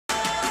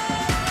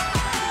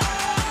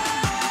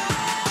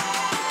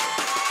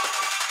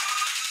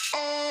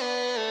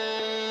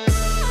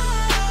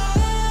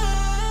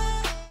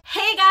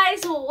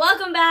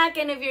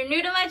back, and if you're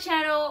new to my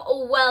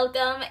channel,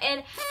 welcome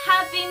and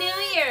Happy New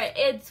Year!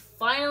 It's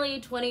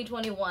finally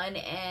 2021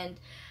 and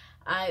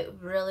I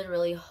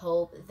really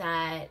hope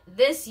that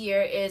this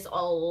year is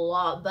a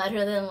lot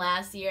better than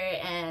last year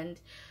and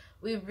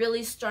we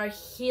really start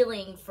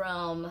healing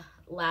from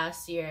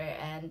last year,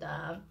 and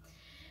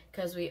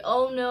because we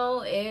all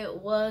know it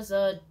was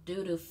a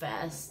doo-doo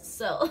fest.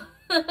 So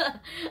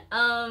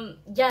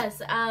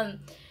yes,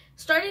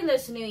 starting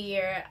this new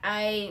year,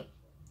 I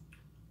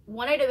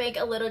wanted to make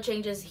a little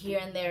changes here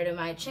and there to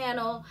my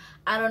channel.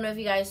 I don't know if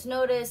you guys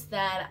noticed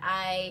that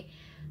I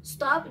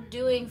stopped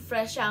doing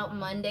Fresh Out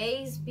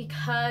Mondays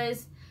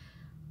because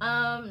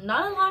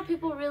not a lot of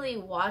people really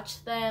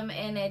watch them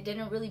and it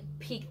didn't really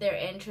pique their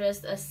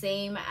interest the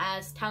same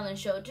as Talent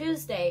Show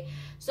Tuesday.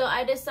 So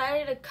I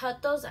decided to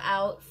cut those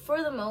out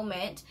for the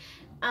moment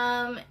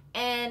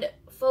and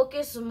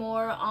focus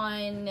more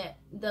on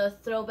the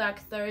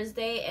Throwback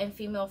Thursday and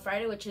Female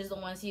Friday, which is the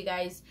ones you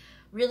guys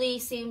really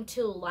seem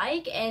to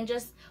like, and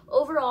just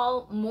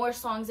overall more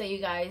songs that you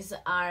guys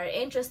are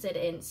interested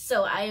in.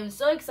 So I am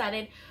so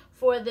excited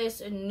for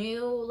this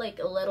new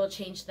little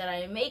change that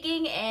I'm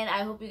making, and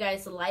I hope you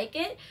guys like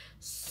it.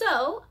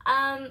 So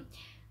I'm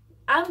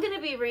gonna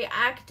be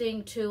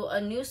reacting to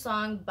a new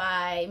song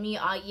by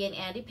Miyagi and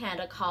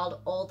AndyPanda called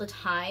All the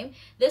Time.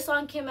 This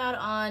song came out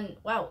on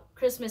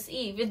Christmas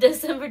Eve,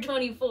 December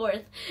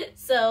 24th.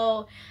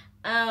 So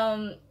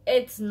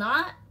it's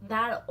not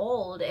that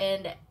old,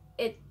 and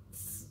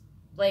it's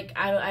like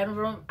I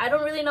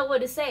don't really know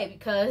what to say,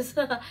 because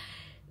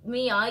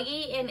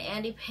Miyagi and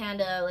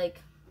AndyPanda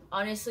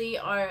honestly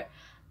are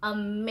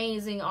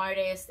amazing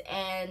artists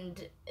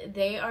and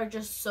they are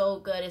just so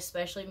good,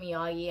 especially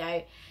Miyagi.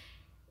 I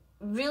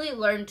really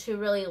learned to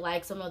really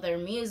like some of their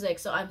music,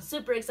 so I'm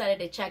super excited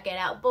to check it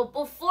out. But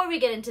before we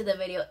get into the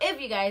video,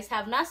 if you guys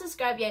have not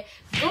subscribed yet,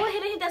 go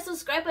ahead and hit that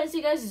subscribe button so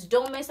you guys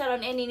don't miss out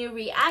on any new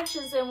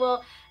reactions, and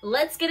well,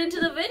 let's get into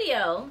the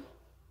video.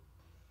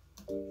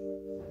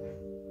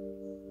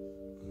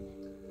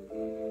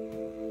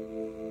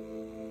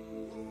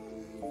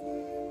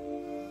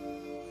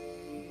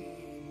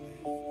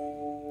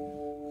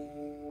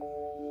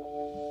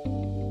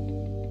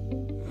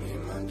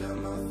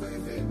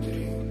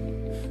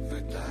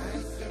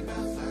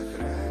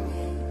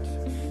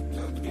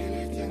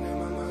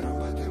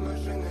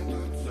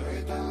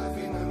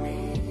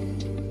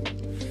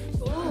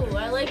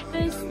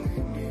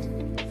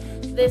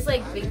 This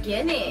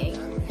beginning.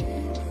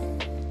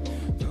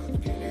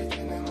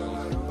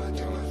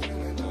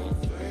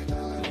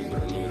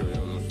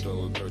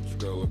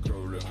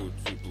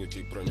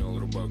 Пронял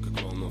рубак и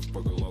клоунов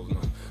поголовно.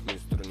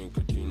 Мистер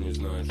Никотин не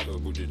знает, что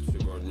будет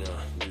сегодня.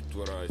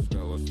 Детвора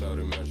искала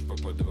старый мяч по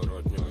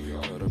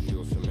подворотню.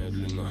 Торопился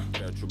медленно,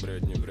 прячу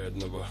бредни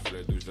вредного.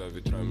 Следуй за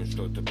ветрами,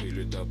 что-то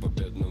пили до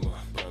победного.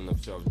 Прана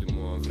вся в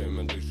дыму, а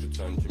время дышит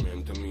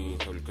сантиментами.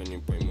 Только не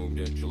пойму,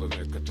 где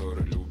человек,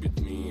 который любит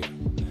мир.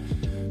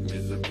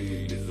 Без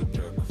обид, без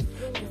упреков.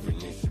 Не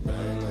вини себя,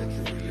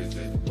 иначе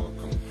вылезет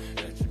боком.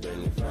 Я тебя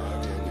не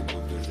враг, я не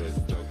буду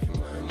жестоким.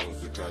 Моя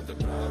музыка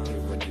добра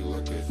приводила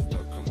к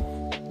истокам.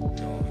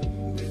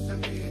 Без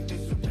обид,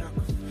 без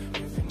упреков.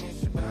 Не вини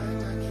себя,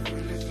 иначе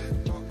вылезет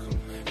боком.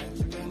 Я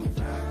тебя не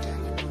враг, я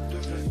не буду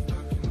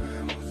жестоким.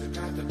 Моя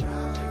музыка добра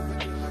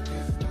приводила к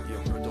истокам. Я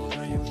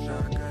продолжаю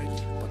шагать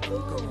по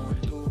тонкому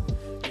льду.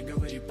 Не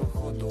говори по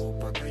ходу,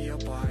 пока я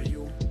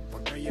пою,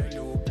 пока я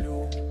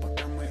люблю,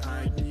 пока мы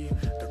одни.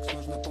 Так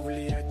сложно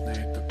повлиять на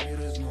этот мир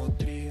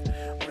изнутри.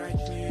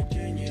 Мрачные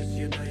тени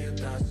съедает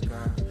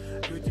тоска.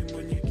 Люди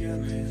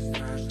манекены,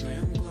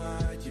 страшная мгла.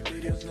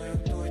 Теперь я знаю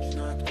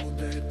точно,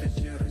 откуда эта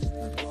серость.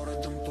 Над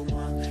городом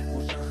туман, в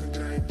ушах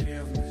играет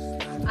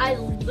ревность. I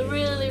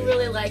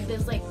really like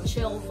this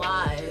chill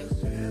vibe,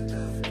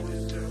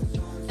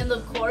 and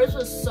the chorus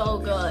was so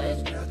good.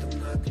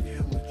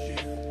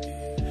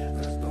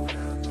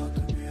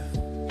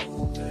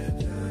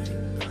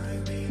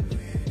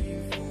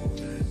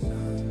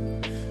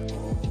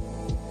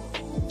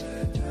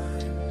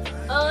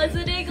 Oh, it's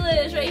in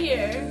English right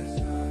here.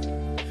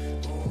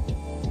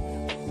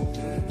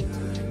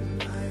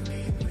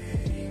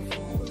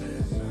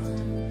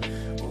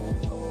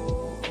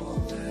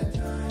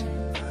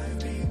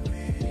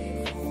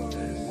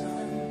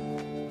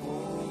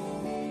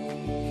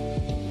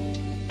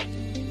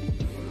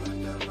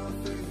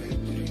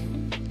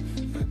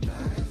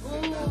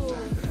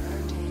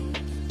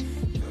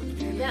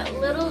 That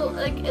little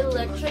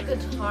electric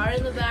guitar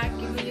in the back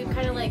gives you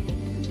kind of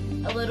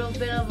a little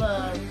bit of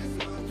a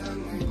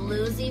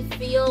bluesy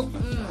feel.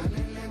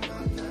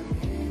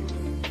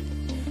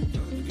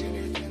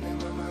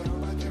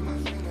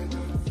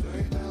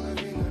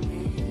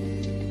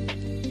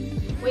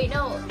 Wait,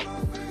 no,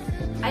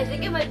 I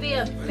think it might be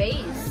a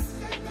bass.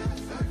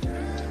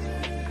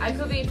 I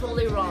could be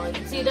totally wrong.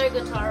 It's either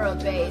guitar or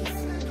bass.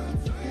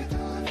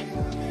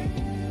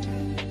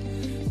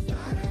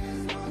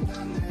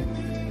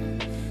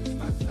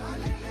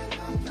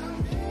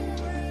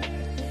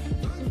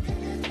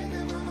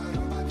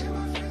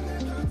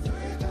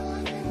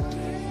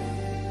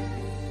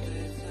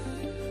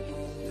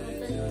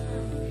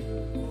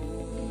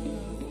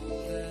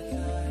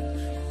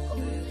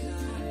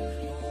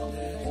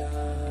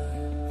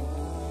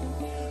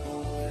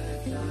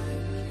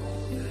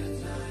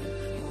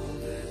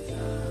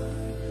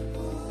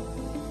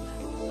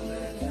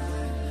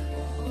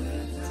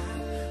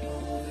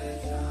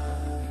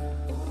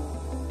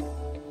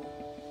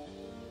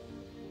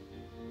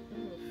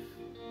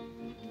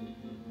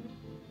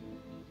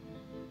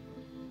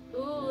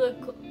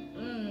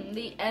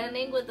 the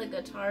ending with the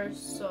guitar is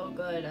so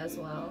good as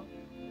well.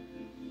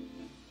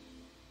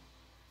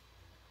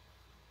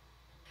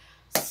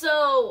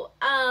 So,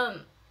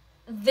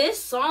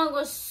 this song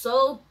was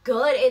so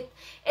good.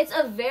 It's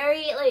a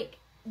very, like,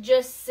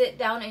 just sit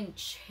down and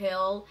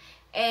chill,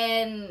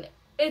 and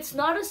it's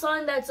not a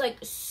song that's, like,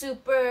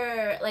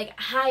 super, like,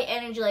 high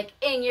energy, like,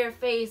 in your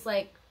face,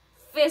 like,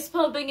 fist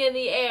pumping in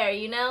the air,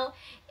 you know?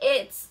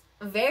 It's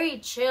very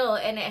chill,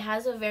 and it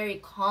has a very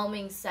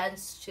calming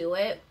sense to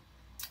it.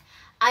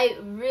 I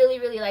really,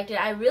 really liked it.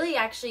 I really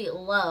actually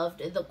loved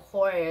the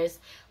chorus.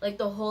 Like,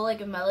 the whole,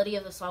 like, melody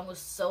of the song was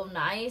so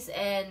nice,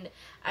 and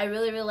I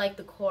really, really liked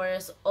the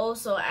chorus.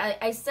 Also,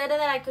 I said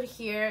that I could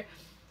hear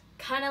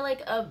kind of,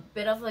 like, a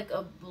bit of, like,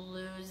 a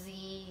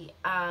bluesy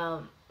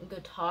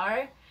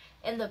guitar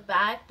in the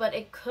back, but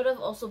it could have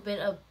also been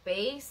a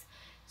bass,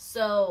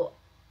 so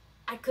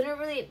I couldn't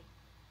really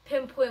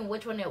pinpoint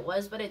which one it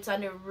was, but it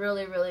sounded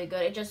really, really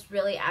good. It just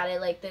really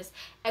added, like, this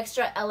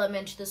extra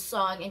element to the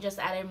song and just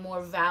added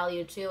more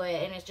value to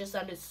it, and it just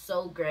sounded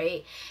so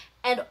great.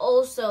 And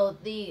also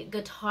the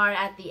guitar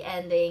at the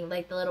ending,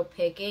 like the little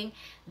picking,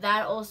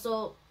 that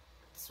also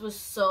was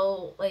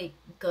so, like,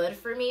 good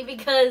for me,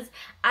 because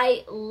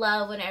I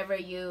love whenever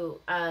you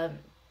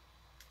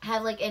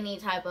have, like, any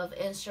type of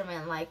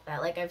instrument like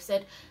that. Like I've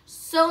said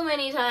so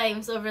many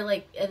times over,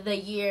 like, the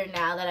year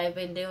now that I've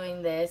been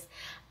doing this,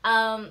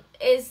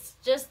 it's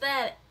just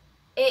that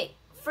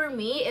for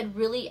me, it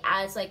really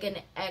adds, like, an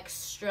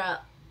extra,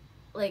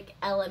 like,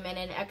 element,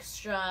 an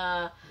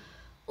extra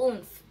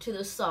oomph to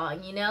the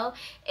song, you know?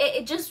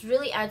 It just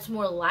really adds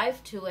more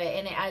life to it,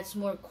 and it adds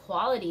more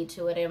quality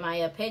to it, in my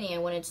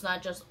opinion, when it's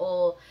not just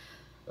all,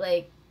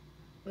 like,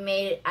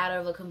 made out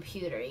of a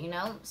computer, you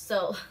know?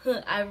 So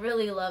I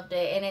really loved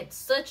it, and it's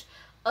such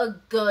a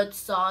good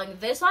song.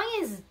 This song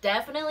is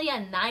definitely a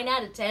 9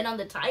 out of 10 on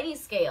the tiny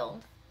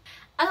scale.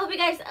 I hope you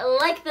guys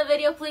liked the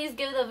video. Please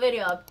give the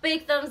video a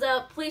big thumbs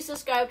up. Please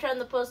subscribe, turn on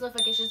the post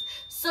notifications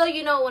so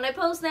you know when I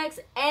post next.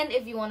 And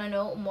if you want to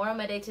know more on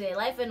my day-to-day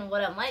life and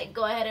what I'm like,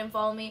 go ahead and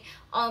follow me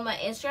on my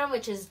Instagram,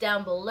 which is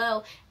down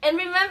below. And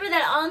remember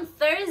that on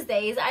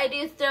Thursdays, I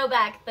do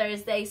Throwback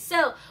Thursdays.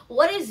 So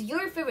what is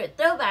your favorite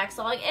throwback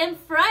song? And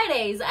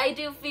Fridays, I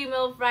do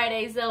Female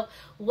Fridays. So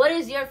what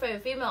is your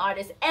favorite female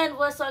artist, and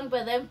what song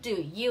by them do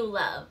you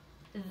love?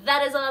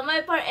 That is all on my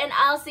part, and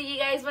I'll see you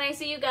guys when I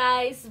see you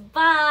guys.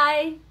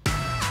 Bye!